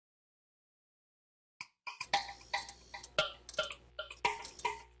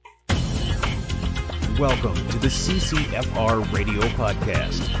Welcome to the CCFR Radio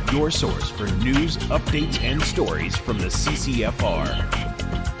Podcast, your source for news, updates, and stories from the CCFR.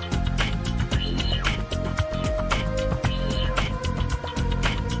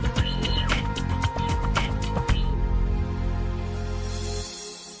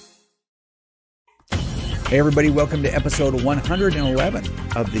 Hey everybody, welcome to episode 111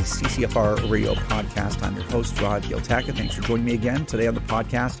 of the CCFR Radio Podcast. I'm your host, Rod Giltaka. Thanks for joining me again today on the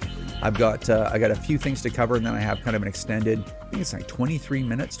podcast. I got a few things to cover, and then I have kind of an extended, I think it's like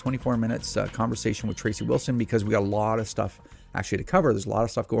 24 minutes conversation with Tracy Wilson, because we got a lot of stuff actually to cover. There's a lot of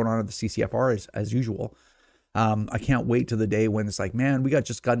stuff going on at the CCFR as usual. I can't wait to the day when it's like, man, we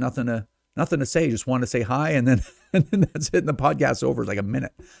just got nothing to say. Just want to say hi, and then that's it. And the podcast's over. It's like a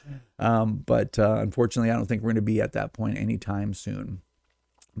minute. But unfortunately, I don't think we're going to be at that point anytime soon.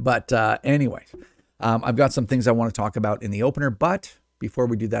 But anyway, I've got some things I want to talk about in the opener. But before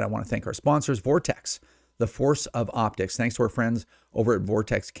we do that, I want to thank our sponsors, Vortex, the force of optics. Thanks to our friends over at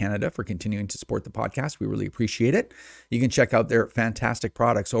Vortex Canada for continuing to support the podcast. We really appreciate it. You can check out their fantastic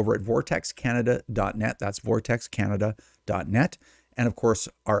products over at vortexcanada.net. That's vortexcanada.net. And of course,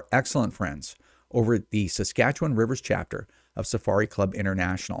 our excellent friends over at the Saskatchewan Rivers chapter of Safari Club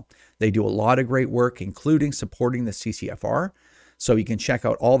International. They do a lot of great work, including supporting the CCFR. So you can check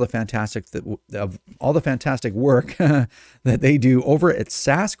out all the fantastic work that they do over at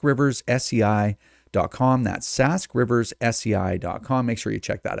saskriverssci.com. That's saskriverssci.com. Make sure you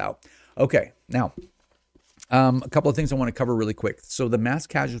check that out. Okay, now a couple of things I want to cover really quick. So the Mass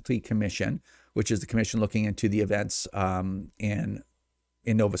Casualty Commission, which is the commission looking into the events in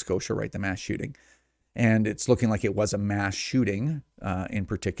Nova Scotia, right? The mass shooting. And it's looking like it was a mass shooting in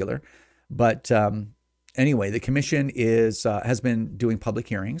particular. But anyway, the commission has been doing public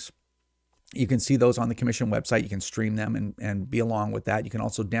hearings. You can see those on the commission website. You can stream them and be along with that. You can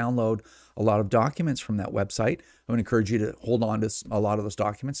also download a lot of documents from that website. I would encourage you to hold on to a lot of those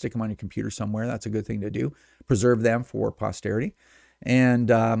documents, stick them on your computer somewhere. That's a good thing to do. Preserve them for posterity. And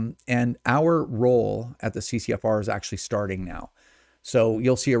our role at the CCFR is actually starting now. So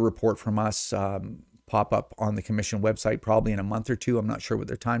you'll see a report from us pop up on the commission website probably in a month or two. I'm not sure what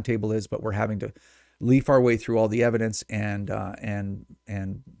their timetable is, but we're having to leaf our way through all the evidence and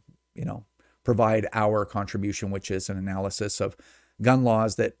provide our contribution, which is an analysis of gun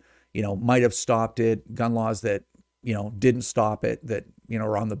laws that might have stopped it, gun laws that didn't stop it, that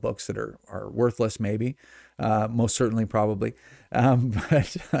are on the books that are worthless, maybe, most certainly, probably, and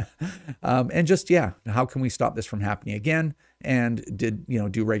just how can we stop this from happening again? And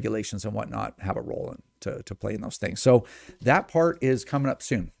do regulations and whatnot have a role to play in those things? So that part is coming up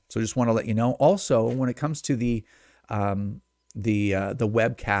soon. So just want to let you know. Also, when it comes to the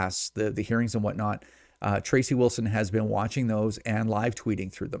webcasts, the hearings and whatnot, Tracy Wilson has been watching those and live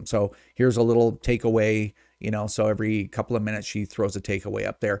tweeting through them. So here's a little takeaway. So every couple of minutes she throws a takeaway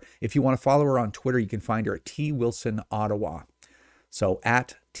up there. If you want to follow her on Twitter, you can find her at @TWilsonOttawa. So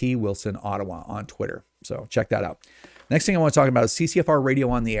at @TWilsonOttawa on Twitter. So check that out. Next thing I want to talk about is CCFR Radio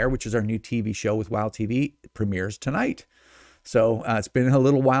on the Air, which is our new TV show with WildTV. It premieres tonight. So it's been a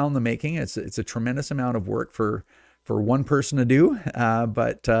little while in the making. It's a tremendous amount of work for one person to do.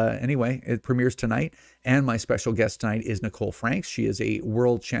 But anyway, it premieres tonight. And my special guest tonight is Nicole Franks. She is a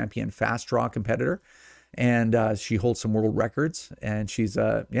world champion fast draw competitor. And she holds some world records. And she's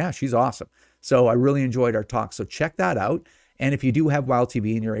awesome. So I really enjoyed our talk. So check that out. And if you do have Wild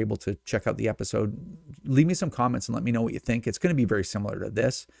TV and you're able to check out the episode, leave me some comments and let me know what you think. It's going to be very similar to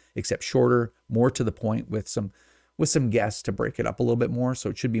this, except shorter, more to the point, with some guests to break it up a little bit more.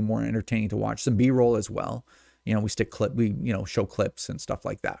 So it should be more entertaining to watch. Some B-roll as well. We show clips and stuff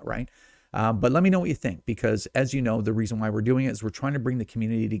like that, right? But let me know what you think, because as you know, the reason why we're doing it is we're trying to bring the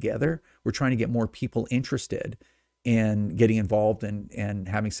community together. We're trying to get more people interested in getting involved and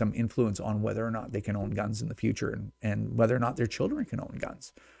having some influence on whether or not they can own guns in the future and whether or not their children can own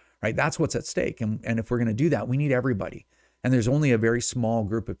guns, right? That's what's at stake. And if we're going to do that, we need everybody. And there's only a very small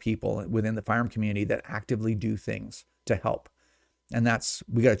group of people within the firearm community that actively do things to help. And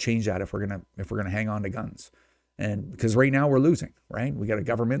we got to change that if we're going to hang on to guns. And because right now we're losing, right? We got a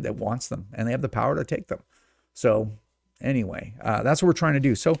government that wants them and they have the power to take them. So anyway, that's what we're trying to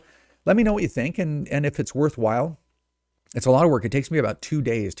do. So let me know what you think. And if it's worthwhile. It's a lot of work. It takes me about 2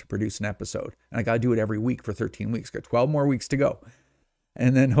 days to produce an episode, and I got to do it every week for 13 weeks. Got 12 more weeks to go.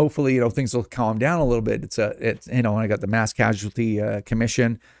 And then hopefully, things will calm down a little bit. And I got the Mass Casualty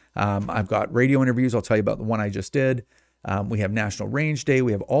Commission. I've got radio interviews. I'll tell you about the one I just did. We have National Range Day.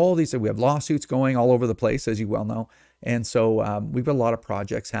 We have all these. We have lawsuits going all over the place, as you well know. And so we've got a lot of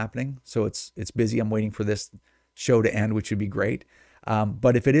projects happening. So it's busy. I'm waiting for this show to end, which would be great.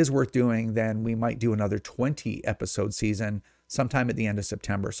 But if it is worth doing, then we might do another 20 episode season sometime at the end of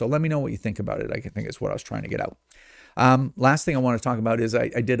September. So let me know what you think about it. I think it's what I was trying to get out. Last thing I want to talk about is I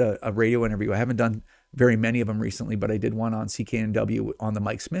did a radio interview. I haven't done very many of them recently, but I did one on CKNW on the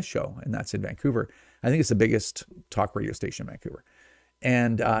Mike Smith show, and that's in Vancouver. I think it's the biggest talk radio station in Vancouver.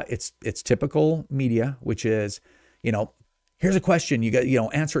 And it's typical media, which is, here's a question, you got,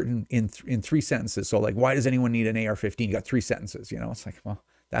 answer it in 3 sentences. So like, why does anyone need an AR-15? You got 3 sentences, it's like, well,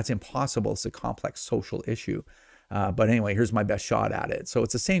 that's impossible. It's a complex social issue. But anyway, here's my best shot at it. So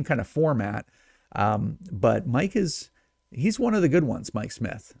it's the same kind of format. But Mike he's one of the good ones, Mike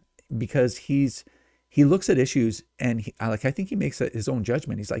Smith, because he looks at issues and I think he makes his own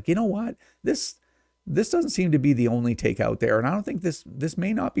judgment. He's like, you know what, this doesn't seem to be the only take out there. And I don't think this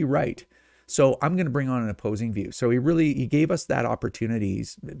may not be right. So I'm going to bring on an opposing view. So he gave us that opportunity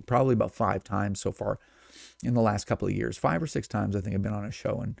probably about 5 times so far in the last couple of years, 5 or 6 times, I think I've been on a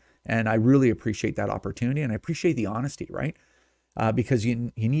show. And I really appreciate that opportunity. And I appreciate the honesty, right? Because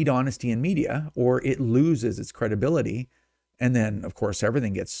you need honesty in media or it loses its credibility. And then, of course,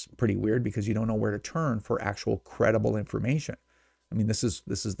 everything gets pretty weird because you don't know where to turn for actual credible information. I mean, this is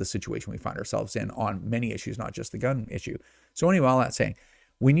the situation we find ourselves in on many issues, not just the gun issue. So anyway, all that saying,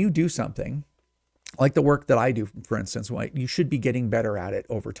 when you do something like the work that I do, for instance, you should be getting better at it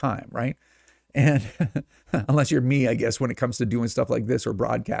over time, right? And unless you're me, I guess, when it comes to doing stuff like this or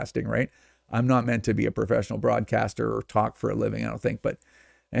broadcasting, right? I'm not meant to be a professional broadcaster or talk for a living, I don't think. But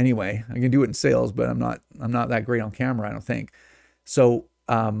anyway, I can do it in sales, but I'm not that great on camera, I don't think. So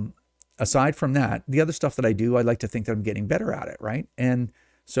aside from that, the other stuff that I do, I like to think that I'm getting better at it, right? And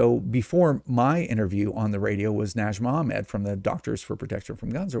so before my interview on the radio was Najma Ahmed from the Doctors for Protection from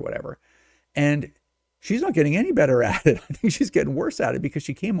Guns or whatever. And she's not getting any better at it. I think she's getting worse at it because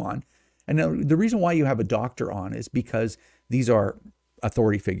she came on. And the reason why you have a doctor on is because these are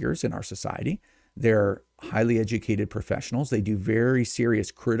authority figures in our society. They're highly educated professionals. They do very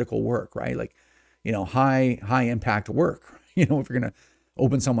serious critical work, right? Like, high impact work. If you're going to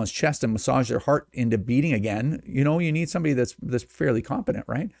open someone's chest and massage their heart into beating again, you need somebody that's fairly competent,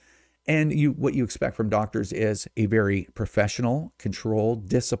 right? And what you expect from doctors is a very professional, controlled,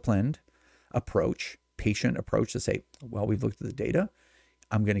 disciplined approach, patient approach to say, well, we've looked at the data.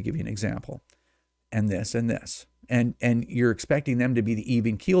 I'm going to give you an example, and this and this. And you're expecting them to be the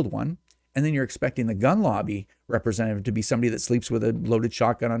even-keeled one. And then you're expecting the gun lobby representative to be somebody that sleeps with a loaded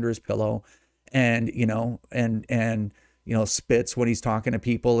shotgun under his pillow and spits when he's talking to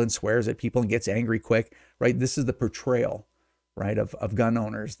people and swears at people and gets angry quick, right? This is the portrayal, right, of gun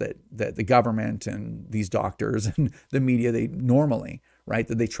owners that the government and these doctors and the media, they normally, right,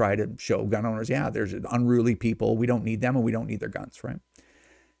 that they try to show gun owners, yeah, there's unruly people. We don't need them and we don't need their guns, right?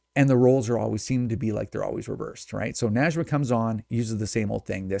 And the roles seem to be like they're always reversed, right? So Najma comes on, uses the same old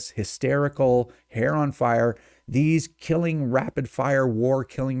thing, this hysterical, hair on fire, these killing rapid fire war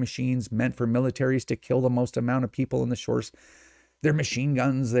killing machines meant for militaries to kill the most amount of people in the shores. They're machine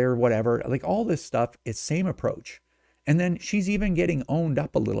guns, they're whatever, like all this stuff, it's same approach. And then she's even getting owned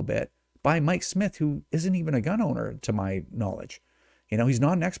up a little bit by Mike Smith, who isn't even a gun owner to my knowledge. He's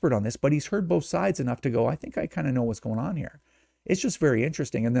not an expert on this, but he's heard both sides enough to go, I think I kind of know what's going on here. It's just very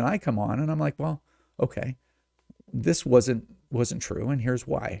interesting. And then I come on and I'm like, well, okay, this wasn't true. And here's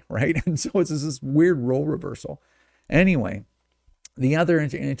why, right? And so it's this weird role reversal. Anyway, the other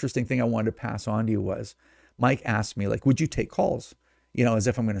interesting thing I wanted to pass on to you was Mike asked me, like, would you take calls? As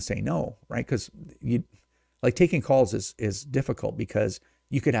if I'm going to say no, right? Because taking calls is difficult because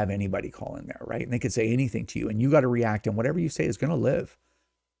you could have anybody call in there, right? And they could say anything to you and you got to react. And whatever you say is going to live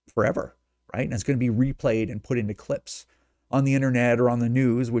forever, right? And it's going to be replayed and put into clips on the internet or on the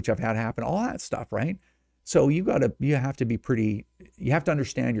news, which I've had happen, all that stuff, right? So you have to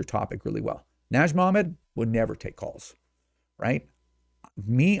understand your topic really well. Najma Ahmed would never take calls, right?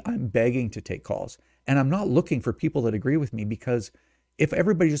 Me, I'm begging to take calls. And I'm not looking for people that agree with me because if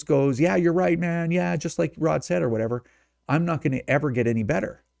everybody just goes, yeah, you're right, man. Yeah, just like Rod said or whatever, I'm not going to ever get any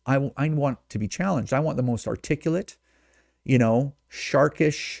better. I want to be challenged. I want the most articulate,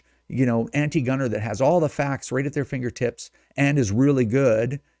 sharkish, anti-gunner that has all the facts right at their fingertips and is really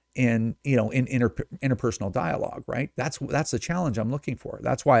good in interpersonal dialogue, right? That's the challenge I'm looking for.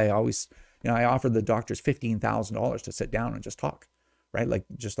 That's why I always, I offered the doctors $15,000 to sit down and just talk, right?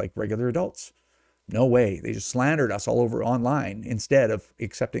 Just like regular adults. No way. They just slandered us all over online instead of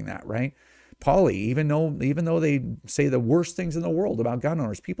accepting that, right? Poly, even though they say the worst things in the world about gun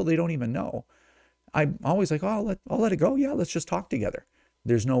owners, people they don't even know. I'm always like, oh, I'll let it go. Yeah, let's just talk together.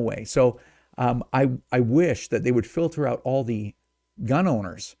 There's no way. So I wish that they would filter out all the gun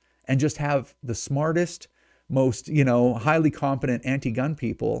owners and just have the smartest, most, highly competent anti-gun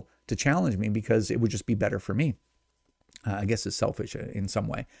people to challenge me because it would just be better for me. I guess it's selfish in some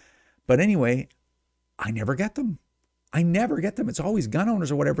way. But anyway, I never get them. I never get them. It's always gun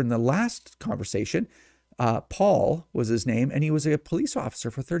owners or whatever. In the last conversation, Paul was his name, and he was a police officer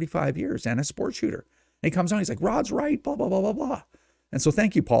for 35 years and a sport shooter. And he comes on, he's like, Rod's right, blah, blah, blah, blah, blah. And so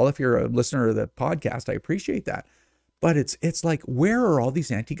thank you, Paul. If you're a listener to the podcast, I appreciate that. But it's like, where are all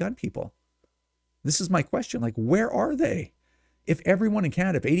these anti-gun people? This is my question. Like, where are they? If everyone in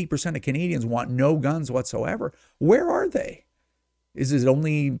Canada, if 80% of Canadians want no guns whatsoever, where are they? Is it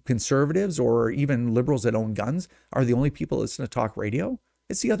only conservatives or even liberals that own guns are the only people that listen to talk radio?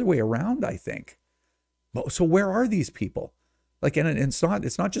 It's the other way around, I think. So where are these people? Like, and it's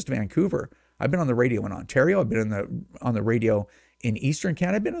not just Vancouver. I've been on the radio in Ontario. I've been on the radio in Eastern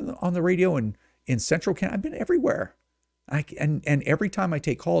Canada. I've been on the radio in Central Canada. I've been everywhere. And every time I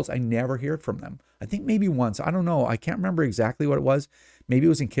take calls, I never hear from them. I think maybe once. I don't know. I can't remember exactly what it was. Maybe it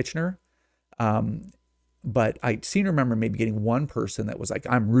was in Kitchener. But I seem to remember maybe getting one person that was like,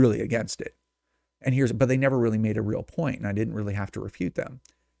 I'm really against it. But they never really made a real point, and I didn't really have to refute them.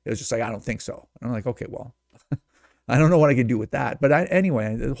 It was just like, I don't think so. And I'm like, okay, well, I don't know what I can do with that. But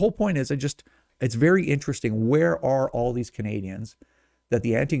anyway, the whole point is it's very interesting. Where are all these Canadians that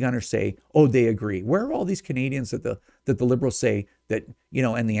the anti-gunners say, oh, they agree? Where are all these Canadians that the liberals say that,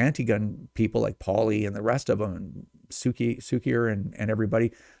 and the anti-gun people like Paulie and the rest of them, and Sukier and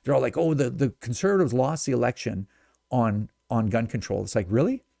everybody, they're all like, oh, the conservatives lost the election on gun control. It's like,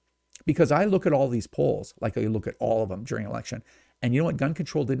 really? Because I look at all these polls, like I look at all of them during election, and you know what? Gun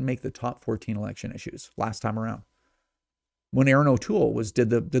control didn't make the top 14 election issues last time around. When Aaron O'Toole did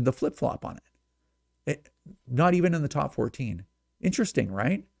the flip-flop on it. Not even in the top 14. Interesting,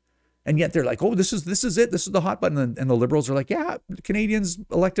 right? And yet they're like, oh, this is it. This is the hot button. And the liberals are like, yeah, the Canadians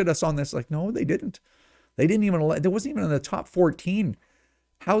elected us on this. Like, no, they didn't. They didn't even elect. There wasn't even in the top 14.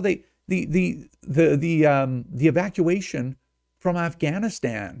 How the evacuation from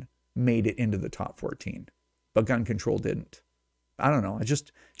Afghanistan made it into the top 14, but gun control didn't. I don't know.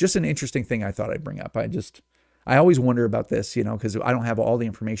 Just an interesting thing I thought I'd bring up. I always wonder about this, because I don't have all the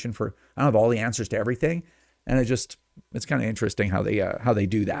information I don't have all the answers to everything. And it's kind of interesting how they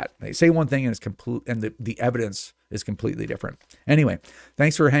do that. They say one thing and it's complete, and the evidence is completely different. Anyway,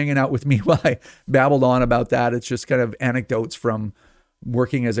 thanks for hanging out with me while I babbled on about that. It's just kind of anecdotes from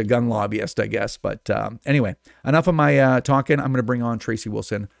working as a gun lobbyist, I guess. But anyway, enough of my talking. I'm going to bring on Tracy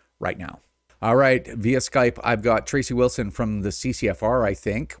Wilson right now. All right, via Skype, I've got Tracy Wilson from the CCFR, I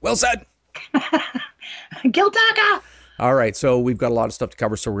think. Wilson! Gildaga! All right, so we've got a lot of stuff to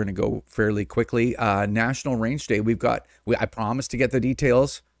cover, so we're going to go fairly quickly. National Range Day, I promised to get the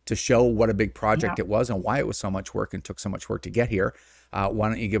details to show what a big project it was and why it was so much work and took so much work to get here. Why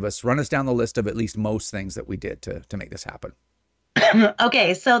don't you run us down the list of at least most things that we did to make this happen?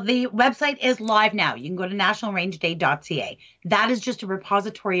 Okay, so the website is live now. You can go to nationalrangeday.ca. That is just a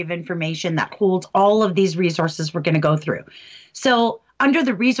repository of information that holds all of these resources we're going to go through. So under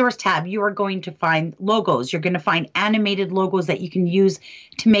the resource tab, you are going to find logos. You're going to find animated logos that you can use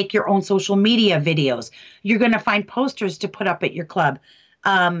to make your own social media videos. You're going to find posters to put up at your club,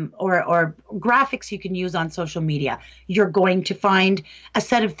 or graphics you can use on social media. You're going to find a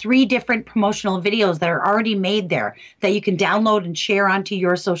set of 3 different promotional videos that are already made there that you can download and share onto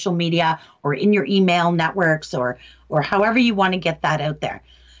your social media or in your email networks or however you want to get that out there.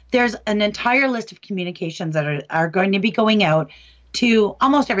 There's an entire list of communications that are going to be going out to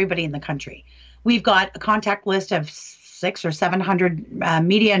almost everybody in the country. We've got a contact list of 600 or 700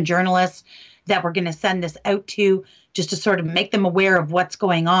 media and journalists that we're going to send this out to, just to sort of make them aware of what's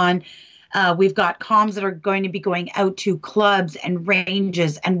going on. We've got comms that are going to be going out to clubs and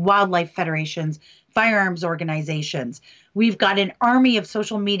ranges and wildlife federations, firearms organizations. We've got an army of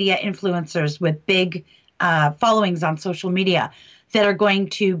social media influencers with big followings on social media that are going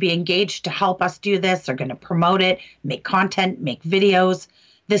to be engaged to help us do this. They're going to promote it, make content, make videos.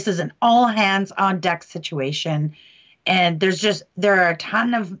 This is an all hands on deck situation. And there are a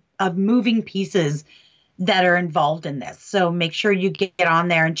ton of moving pieces that are involved in this. So make sure you get on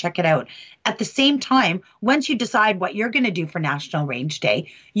there and check it out. At the same time, once you decide what you're going to do for National Range Day,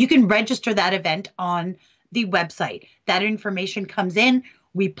 you can register that event on the website. That information comes in,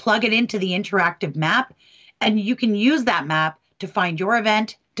 we plug it into the interactive map, and you can use that map to find your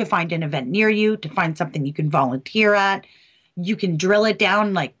event, to find an event near you, to find something you can volunteer at. You can drill it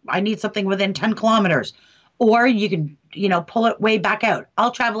down, like, I need something within 10 kilometers. Or you can, pull it way back out. I'll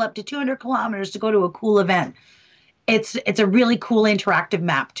travel up to 200 kilometers to go to a cool event. It's a really cool interactive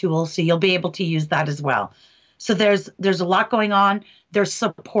map tool, so you'll be able to use that as well. So there's a lot going on. There's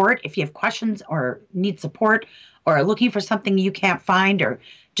support if you have questions or need support or are looking for something you can't find or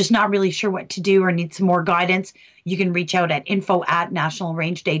just not really sure what to do or need some more guidance. You can reach out at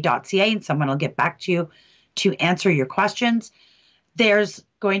info@nationalrangeday.ca and someone will get back to you to answer your questions. There's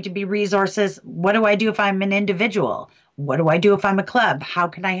going to be resources. What do I do if I'm an individual? What do I do if I'm a club? How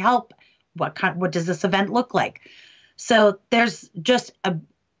can I help? What does this event look like? So there's just a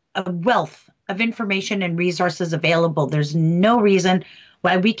wealth of information and resources available. There's no reason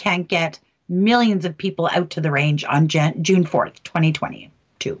why we can't get millions of people out to the range on June 4th,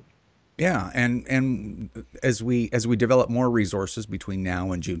 2022. Yeah, and as we develop more resources between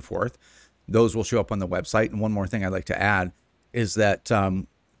now and June 4th, those will show up on the website. And one more thing I'd like to add is that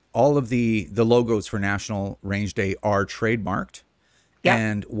all of the logos for National Range Day are trademarked. Yeah.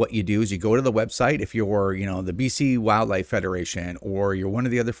 And what you do is you go to the website. If you're, the BC Wildlife Federation or you're one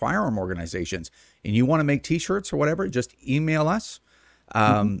of the other firearm organizations and you want to make T-shirts or whatever, just email us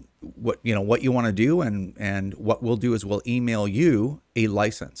what you want to do. And what we'll do is we'll email you a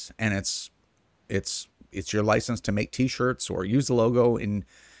license, and it's your license to make T-shirts or use the logo in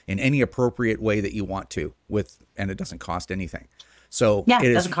any appropriate way that you want to and it doesn't cost anything. So yeah,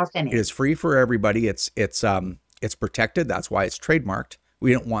 it doesn't cost anything. It is free for everybody. It's protected. That's why it's trademarked.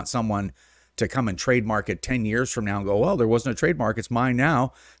 We don't want someone to come and trademark it 10 years from now and go, well, there wasn't a trademark. It's mine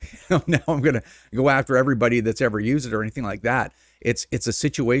now. Now I'm going to go after everybody that's ever used it or anything like that. It's a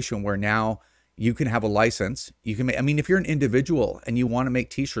situation where now you can have a license. You can if you're an individual and you want to make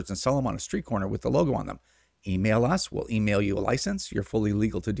T-shirts and sell them on a street corner with the logo on them, email us. We'll email you a license. You're fully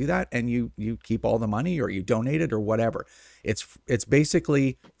legal to do that. And you keep all the money or you donate it or whatever. It's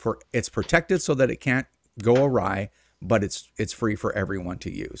basically it's protected so that it can't go awry, but it's free for everyone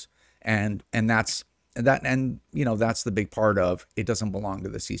to use. And that's the big part of it. Doesn't belong to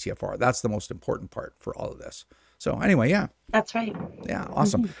the CCFR. That's the most important part for all of this. So anyway, yeah, that's right. Yeah,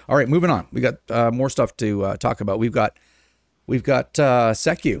 awesome. All right, moving on. We got more stuff to talk about. We've got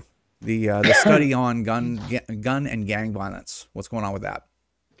SECU, the study on gun and gang violence. What's going on with that?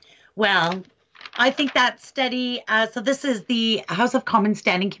 Well, I think that study, so this is the House of Commons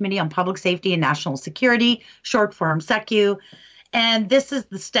Standing Committee on Public Safety and National Security, short form SECU. And this is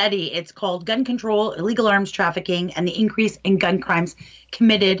the study. It's called Gun Control, Illegal Arms Trafficking, and the Increase in Gun Crimes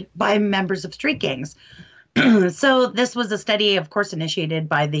Committed by Members of Street Gangs. So this was a study, of course, initiated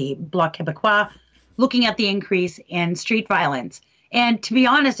by the Bloc Québécois, looking at the increase in street violence. And to be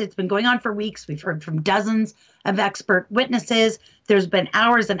honest, it's been going on for weeks. We've heard from dozens of expert witnesses. There's been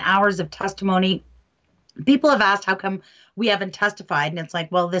hours and hours of testimony. People have asked how come we haven't testified. And it's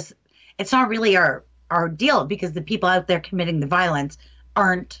like, well, it's not really our deal because the people out there committing the violence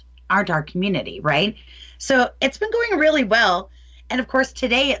aren't our community, right? So it's been going really well. And of course,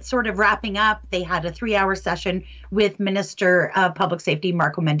 today it's sort of wrapping up. They had a 3-hour session with Minister of Public Safety,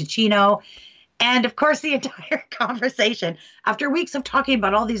 Marco Mendicino. And of course, the entire conversation, after weeks of talking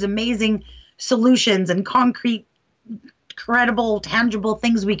about all these amazing solutions and concrete, credible, tangible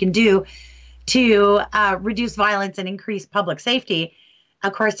things we can do to reduce violence and increase public safety,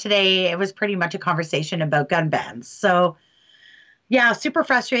 of course, today it was pretty much a conversation about gun bans. So yeah, super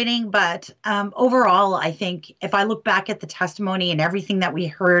frustrating. But overall, I think if I look back at the testimony and everything that we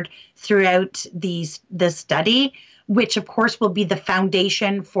heard throughout this study, which of course will be the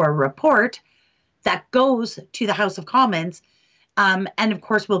foundation for a report that goes to the House of Commons, and of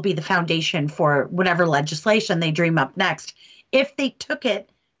course will be the foundation for whatever legislation they dream up next. If they took it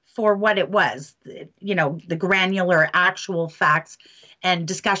for what it was, the granular actual facts and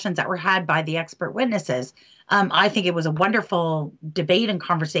discussions that were had by the expert witnesses, I think it was a wonderful debate and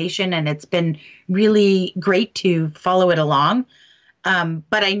conversation, and it's been really great to follow it along.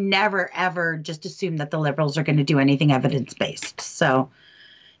 But I never, ever just assume that the Liberals are going to do anything evidence-based. So,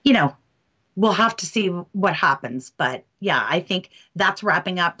 we'll have to see what happens. But yeah, I think that's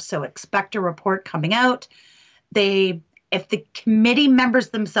wrapping up. So expect a report coming out. If the committee members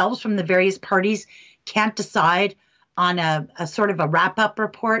themselves from the various parties can't decide on a sort of a wrap-up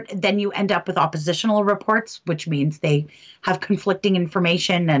report, then you end up with oppositional reports, which means they have conflicting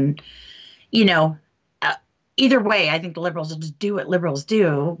information. And, either way, I think the Liberals will just do what Liberals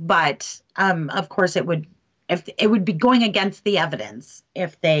do. But of course, it would be going against the evidence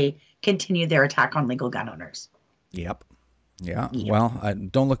if they continue their attack on legal gun owners. Yep. Yeah. Well,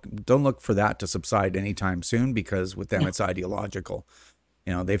 don't look for that to subside anytime soon, because with them it's ideological.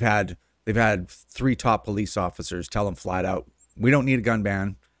 They've had 3 top police officers tell them flat out, we don't need a gun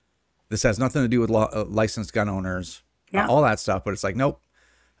ban. This has nothing to do with licensed gun owners, all that stuff. But it's like, nope.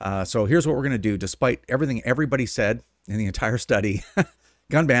 So here's what we're going to do. Despite everything everybody said in the entire study,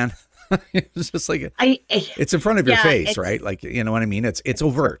 gun ban. It's just like, it's in front of your face, right? Like, you know what I mean? It's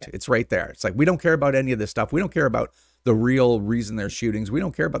overt. It's right there. It's like, we don't care about any of this stuff. We don't care about the real reason there's shootings. We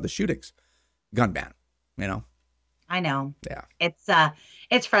don't care about the shootings. Gun ban, you know? I know. Yeah.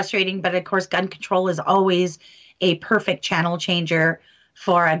 It's frustrating, but of course, gun control is always a perfect channel changer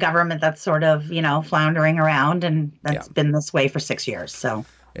for a government that's sort of, you know, floundering around, and that's been this way for 6 years. So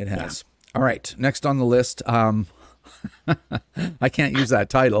it has. All right. Next on the list, I can't use that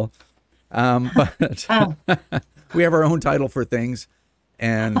title, but we have our own title for things,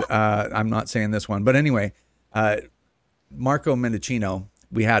 and I'm not saying this one, but anyway, Marco Mendicino,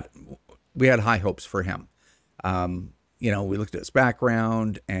 we had high hopes for him. You know, we looked at his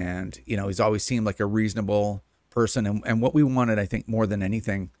background, and, you know, he's always seemed like a reasonable person. And what we wanted, I think, more than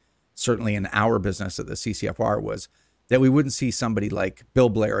anything, certainly in our business at the CCFR, was that we wouldn't see somebody like Bill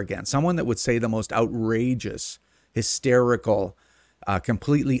Blair again, someone that would say the most outrageous, hysterical,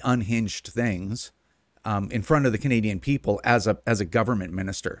 completely unhinged things in front of the Canadian people as a government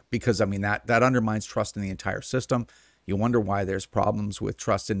minister, because I mean that undermines trust in the entire system. You wonder why there's problems with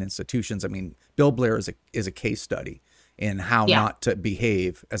trust in institutions. I mean, Bill Blair is a case study in how not to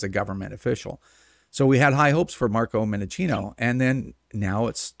behave as a government official. So we had high hopes for Marco Mendicino, and then now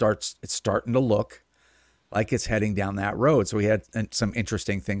it's starting to look like it's heading down that road. So we had some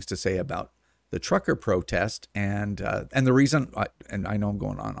interesting things to say about the trucker protest, and the reason, and I know I'm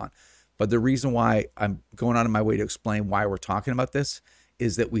going on, but the reason why I'm going out of my way to explain why we're talking about this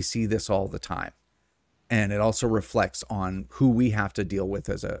is that we see this all the time, and it also reflects on who we have to deal with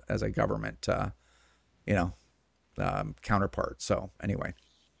as a government, counterpart. So anyway.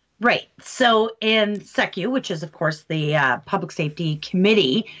 Right. So in SECU, which is, of course, the Public Safety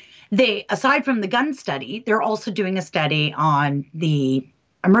Committee, they, aside from the gun study, they're also doing a study on the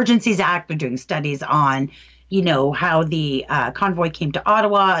Emergencies Act. They're doing studies on, you know, how the convoy came to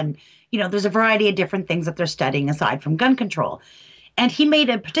Ottawa. And, you know, there's a variety of different things that they're studying aside from gun control. And he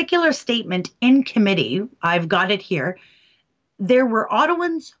made a particular statement in committee. I've got it here. There were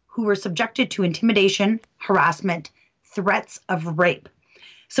Ottawans who were subjected to intimidation, harassment, threats of rape.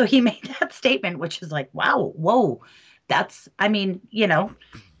 So he made that statement, which is like, wow, whoa, that's, I mean, you know,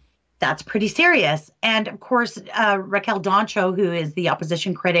 that's pretty serious. And of course, Raquel Doncho, who is the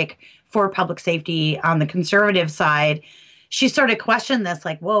opposition critic for public safety on the conservative side, she sort of questioned this,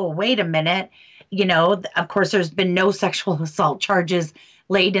 like, whoa, wait a minute. You know, of course, there's been no sexual assault charges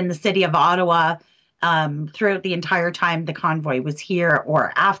laid in the city of Ottawa throughout the entire time the convoy was here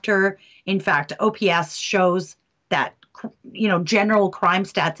or after. In fact, OPS shows that, you know, general crime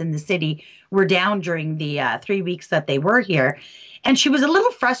stats in the city were down during the 3 weeks that they were here. And she was a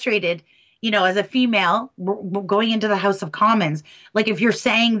little frustrated, you know, as a female going into the House of Commons. Like, if you're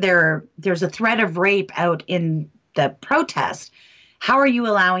saying there's a threat of rape out in the protest, how are you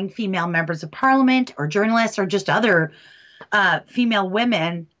allowing female members of parliament or journalists or just other female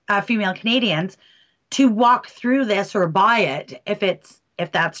women, female Canadians to walk through this or buy it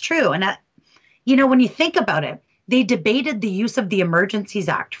if that's true? And, you know, when you think about it, they debated the use of the Emergencies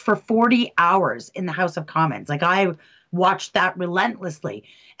Act for 40 hours in the House of Commons. Like, I watched that relentlessly.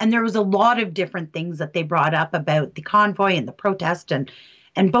 And there was a lot of different things that they brought up about the convoy and the protest and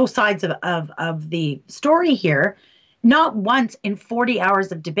both sides of the story here. Not once in 40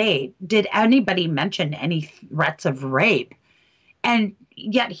 hours of debate did anybody mention any threats of rape. And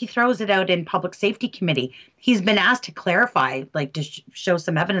yet he throws it out in Public Safety Committee. He's been asked to clarify, like, to show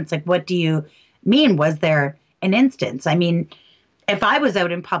some evidence. Like, what do you mean? Was there an instance? I mean, if I was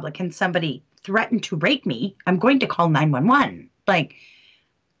out in public and somebody threatened to rape me, I'm going to call 911. Like,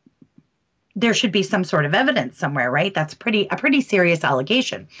 there should be some sort of evidence somewhere, right? That's a pretty serious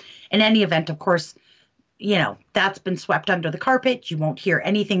allegation. In any event, of course, you know, that's been swept under the carpet. You won't hear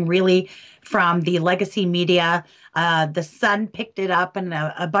anything really from the legacy media. The Sun picked it up and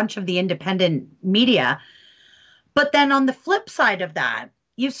a bunch of the independent media. But then on the flip side of that,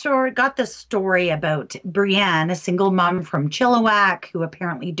 you've sort of got this story about Brienne, a single mom from Chilliwack, who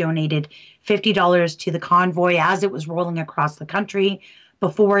apparently donated $50 to the convoy as it was rolling across the country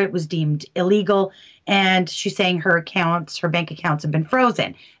before it was deemed illegal. And she's saying her bank accounts have been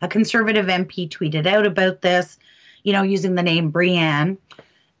frozen. A Conservative MP tweeted out about this, you know, using the name Brienne,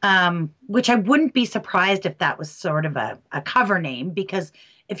 which I wouldn't be surprised if that was sort of a cover name, because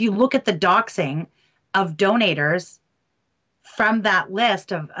if you look at the doxing of donators from that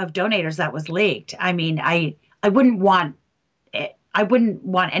list of donators that was leaked, I mean, I wouldn't want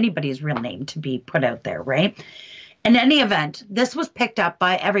anybody's real name to be put out there, right? In any event, this was picked up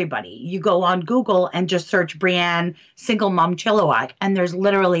by everybody. You go on Google and just search Brienne, single mom Chilliwack, and there's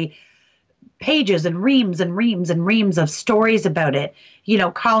literally pages and reams and reams and reams of stories about it, you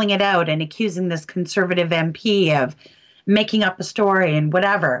know, calling it out and accusing this conservative MP of making up a story and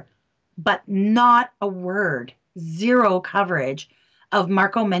whatever, but not a word, zero coverage of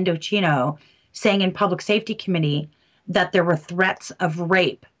Marco Mendocino saying in Public Safety Committee that there were threats of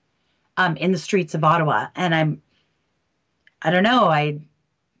rape in the streets of Ottawa. And I don't know,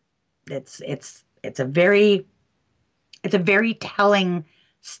 it's a very telling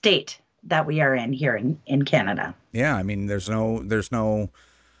state that we are in here in Canada. Yeah, I mean, there's no.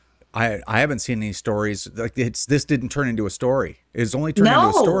 I haven't seen any stories like this didn't turn into a story. It's only turned into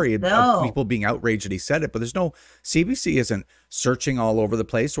a story of people being outraged that he said it. But there's no, CBC isn't searching all over the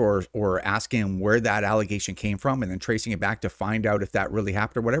place or asking him where that allegation came from and then tracing it back to find out if that really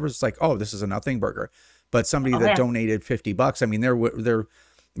happened or whatever. It's like, oh, this is a nothing burger. But somebody that donated $50, I mean, they're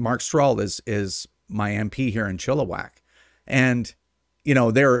Mark Strahl is my MP here in Chilliwack, and you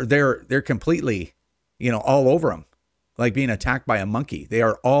know they're completely, you know, all over him. Like being attacked by a monkey. They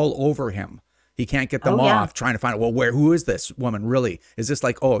are all over him. He can't get them off, trying to find out, well, who is this woman really? Is this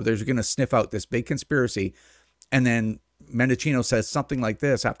like, oh, they're going to sniff out this big conspiracy. And then Mendocino says something like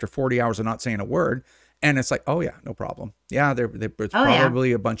this after 40 hours of not saying a word. And it's like, oh yeah, no problem. Yeah, it's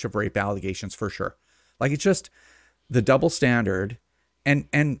probably a bunch of rape allegations for sure. Like, it's just the double standard.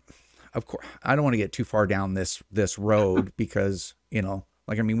 And of course, I don't want to get too far down this road because, you know,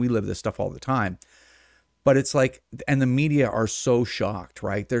 like, I mean, we live this stuff all the time. But it's like, and the media are so shocked,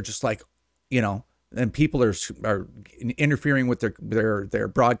 right? They're just like, you know, and people are interfering with their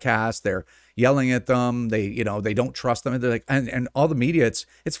broadcast. They're yelling at them. They, you know, they don't trust them. And they're like, and all the media, it's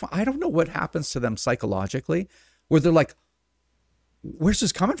I don't know what happens to them psychologically, where they're like, where's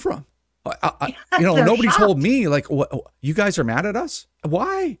this coming from? You know, nobody told me, like, what, you guys are mad at us?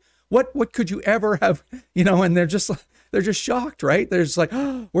 Why? What could you ever have, you know? And they're just shocked, right? They're just like,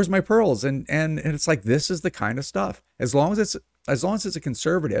 oh, where's my pearls? And it's like, this is the kind of stuff. As long as it's a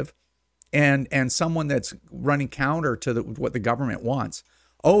conservative and someone that's running counter to what the government wants,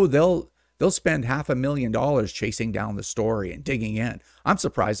 oh, they'll spend $500,000 chasing down the story and digging in. I'm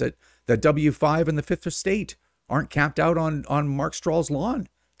surprised that the W5 and the Fifth Estate aren't camped out on Mark Strahl's lawn,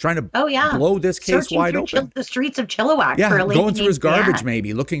 trying to blow this case wide open. The streets of Chilliwack. Yeah, for going through his garbage,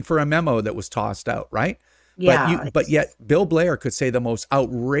 maybe looking for a memo that was tossed out, right? Yeah, but yet Bill Blair could say the most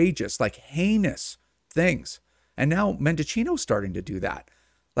outrageous, like heinous things, and now Mendocino's starting to do that.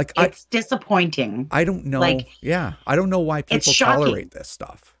 Like, it's disappointing. I don't know. Like, yeah, I don't know why people tolerate this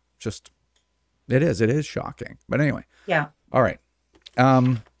stuff. Just it is shocking. But anyway, yeah. All right.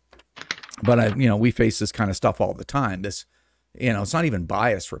 But you know, we face this kind of stuff all the time. This, you know, it's not even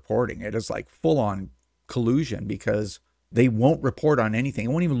biased reporting. It is like full on collusion because they won't report on anything.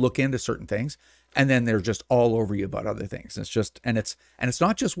 They won't even look into certain things. And then they're just all over you about other things. It's just, and it's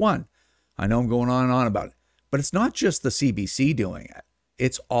not just one. I know I'm going on and on about it, but it's not just the CBC doing it.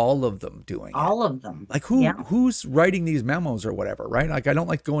 It's all of them doing it. All of them. Like who's writing these memos or whatever, right? Like, I don't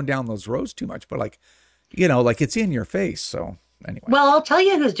like going down those roads too much, but like, you know, like, it's in your face. So anyway. Well, I'll tell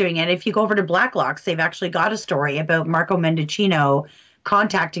you who's doing it. If you go over to Blacklocks, they've actually got a story about Marco Mendocino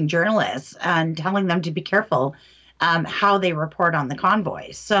contacting journalists and telling them to be careful how they report on the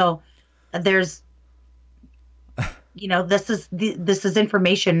convoy. So there's, you know, this is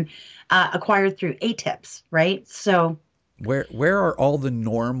information acquired through ATIPs, right? So where are all the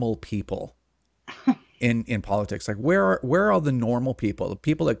normal people in politics? Like, where are all the normal people, the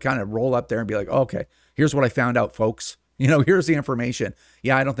people that kind of roll up there and be like, oh, okay, here's what I found out, folks. You know, here's the information.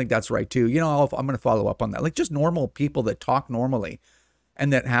 Yeah, I don't think that's right too. You know, I'm going to follow up on that. Like, just normal people that talk normally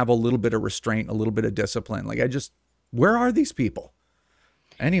and that have a little bit of restraint, a little bit of discipline. Like, where are these people?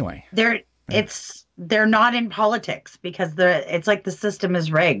 Anyway, they're not in politics because it's like the system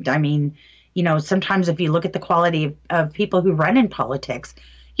is rigged. I mean, you know, sometimes if you look at the quality of people who run in politics,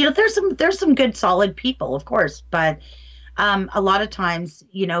 you know, there's some good, solid people, of course, but a lot of times,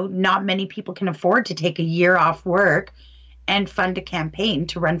 you know, not many people can afford to take a year off work and fund a campaign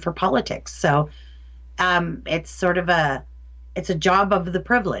to run for politics. So it's sort of it's a job of the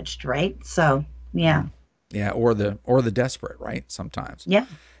privileged, right? So yeah. Yeah, or the desperate, right? Sometimes. Yeah.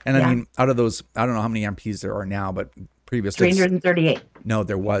 And I mean, out of those, I don't know how many MPs there are now, but previously 338. No,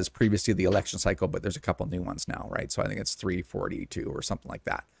 there was previously the election cycle, but there's a couple new ones now, right? So I think it's 342 or something like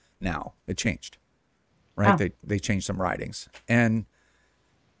that. Now it changed, right? Oh. They changed some ridings, and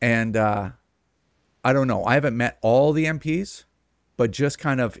I don't know. I haven't met all the MPs, but just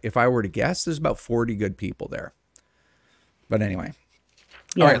kind of, if I were to guess, there's about 40 good people there. But anyway.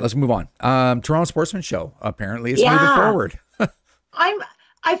 Yeah. All right, let's move on. Toronto Sportsman Show apparently is moving forward.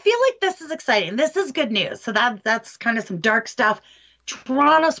 I feel like this is exciting. This is good news. So that's kind of some dark stuff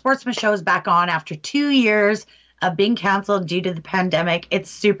Toronto Sportsman Show is back on after 2 years of being canceled due to the pandemic. It's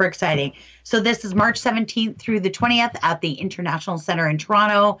super exciting. So this is March 17th through the 20th at the International Centre in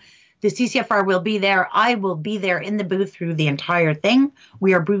Toronto. The CCFR will be there. I will be there in the booth through the entire thing.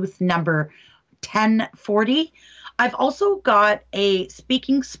 We are booth number 1040. I've also got a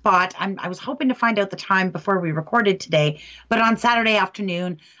speaking spot. I was hoping to find out the time before we recorded today, but on Saturday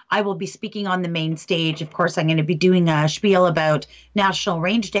afternoon, I will be speaking on the main stage. Of course, I'm going to be doing a spiel about National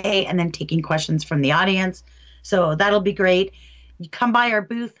Range Day and then taking questions from the audience. So that'll be great. You come by our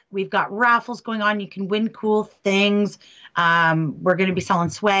booth. We've got raffles going on. You can win cool things. We're going to be selling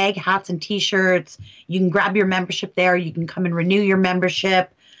swag, hats and T-shirts. You can grab your membership there. You can come and renew your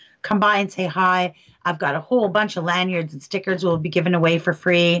membership. Come by and say hi. I've got a whole bunch of lanyards and stickers we'll be giving away for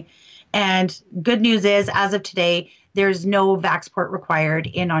free. And good news is, as of today, there's no Vaxport required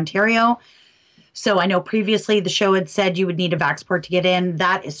in Ontario. So I know previously the show had said you would need a Vaxport to get in.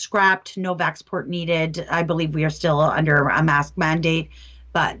 That is scrapped. No Vaxport needed. I believe we are still under a mask mandate,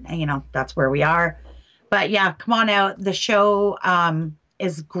 but you know, that's where we are. But yeah, come on out. The show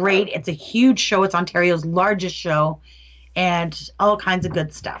is great. It's a huge show. It's Ontario's largest show and all kinds of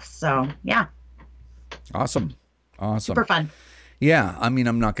good stuff. So yeah. Awesome. Super fun. Yeah. I mean,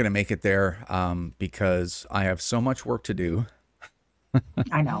 I'm not going to make it there because I have so much work to do.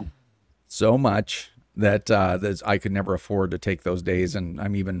 I know. So much that I could never afford to take those days. And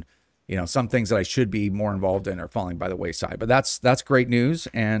I'm even, you know, some things that I should be more involved in are falling by the wayside. But that's great news.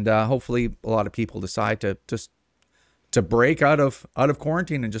 And hopefully a lot of people decide to break out of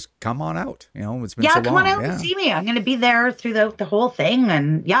quarantine and just come on out. You know, it's been so long. Come on out and see me. I'm going to be there through the whole thing.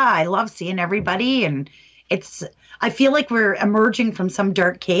 And yeah, I love seeing everybody. And I feel like we're emerging from some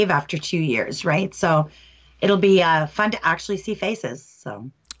dark cave after 2 years, right? So it'll be fun to actually see faces. So.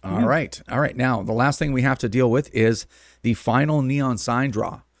 All right. All right. Now, the last thing we have to deal with is the final neon sign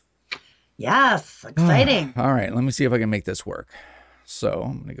draw. Yes. Exciting. All right. Let me see if I can make this work. So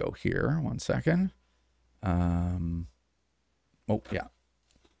I'm going to go here. 1 second. Oh, yeah.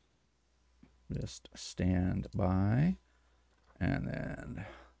 Just stand by. And then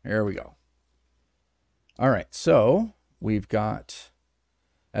here we go. All right. So we've got,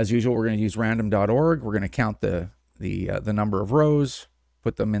 as usual, we're going to use random.org. We're going to count the number of rows,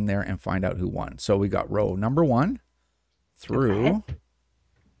 put them in there, and find out who won. So we got row number 1 through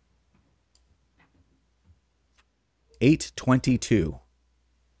 822.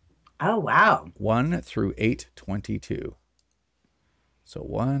 Oh, wow. 1 through 822. So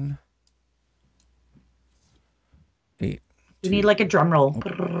 1, 8. You need like a drum roll.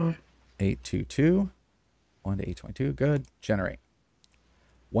 822. 1 to 822. Good. Generate.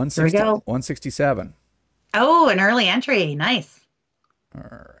 There we go. 167. Oh, an early entry. Nice. All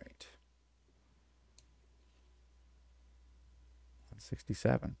right.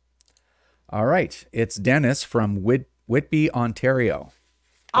 167. All right. It's Dennis from Whitby, Ontario.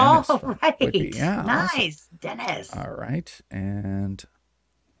 Dennis right. Whitby. Yeah. Nice. Awesome. Dennis. All right. And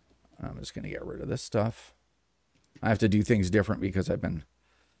I'm just going to get rid of this stuff. I have to do things different because I've been...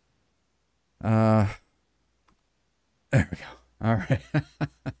 There we go. All right.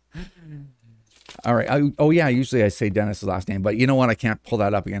 All right. Oh, yeah. Usually I say Dennis's last name, but you know what? I can't pull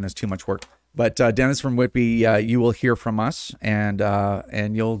that up again. It's too much work. But Dennis from Whitby, you will hear from us, and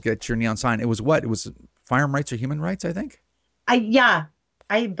you'll get your neon sign. It was what? It was Firearm Rights or Human Rights, I think? Yeah,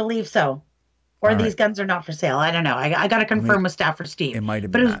 I believe so. Or All these right. guns are not for sale. I don't know. I got to confirm with Stafford Steve. It might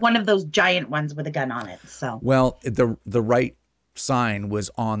have been. But it was that. one of those giant ones with a gun on it. So. Well, the right sign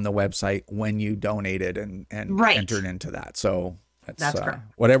was on the website when you donated and Right. entered into that. So that's correct.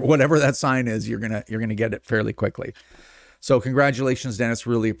 Whatever that sign is, you're gonna get it fairly quickly. So congratulations, Dennis.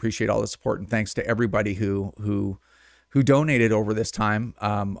 Really appreciate all the support, and thanks to everybody who donated over this time.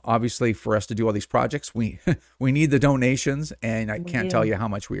 Obviously, for us to do all these projects, we need the donations, and I can't tell you how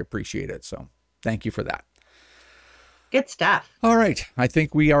much we appreciate it. So thank you for that. Good stuff. All right. I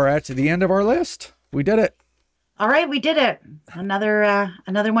think we are at the end of our list. We did it. All right, we did it.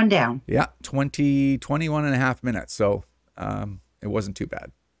 Another one down. Yeah, 21 and a half minutes. So it wasn't too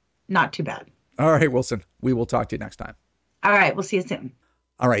bad. Not too bad. All right, Wilson. We will talk to you next time. All right, we'll see you soon.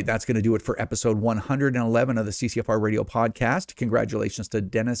 All right, that's going to do it for episode 111 of the CCFR Radio Podcast. Congratulations to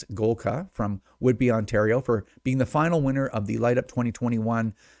Dennis Golka from Whitby, Ontario, for being the final winner of the Light Up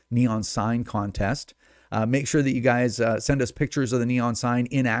 2021 Neon Sign Contest. Make sure that you guys send us pictures of the neon sign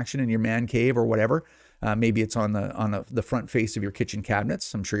in action in your man cave or whatever. Maybe it's on the front face of your kitchen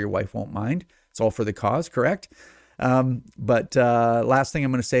cabinets. I'm sure your wife won't mind. It's all for the cause, correct? But last thing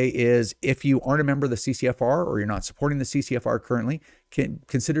I'm going to say is if you aren't a member of the CCFR or you're not supporting the CCFR currently,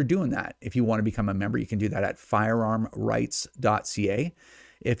 consider doing that. If you want to become a member, you can do that at firearmrights.ca.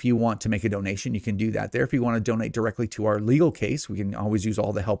 If you want to make a donation, you can do that there. If you want to donate directly to our legal case, we can always use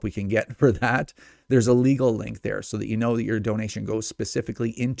all the help we can get for that. There's a legal link there so that you know that your donation goes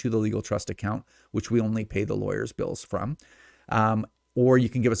specifically into the legal trust account, which we only pay the lawyer's bills from. Or you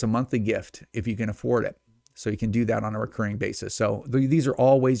can give us a monthly gift if you can afford it. So you can do that on a recurring basis. So these are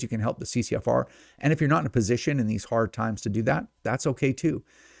all ways you can help the CCFR. And if you're not in a position in these hard times to do that, that's okay too.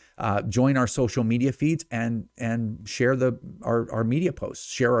 Join our social media feeds and share our media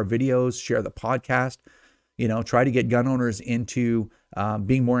posts, share our videos, share the podcast. Try to get gun owners into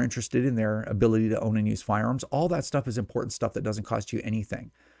being more interested in their ability to own and use firearms. All that stuff is important stuff that doesn't cost you anything,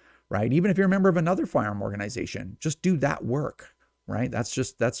 right? Even if you're a member of another firearm organization, just do that work, right? That's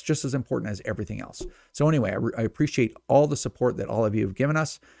just as important as everything else. So anyway, I appreciate all the support that all of you have given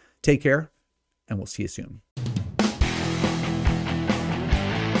us. Take care, and we'll see you soon.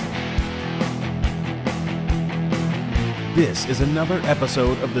 This is another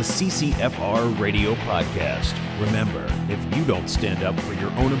episode of the CCFR Radio Podcast. Remember, if you don't stand up for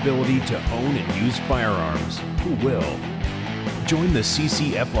your own ability to own and use firearms, who will? Join the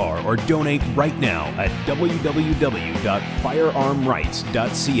CCFR or donate right now at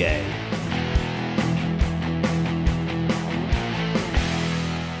www.firearmrights.ca.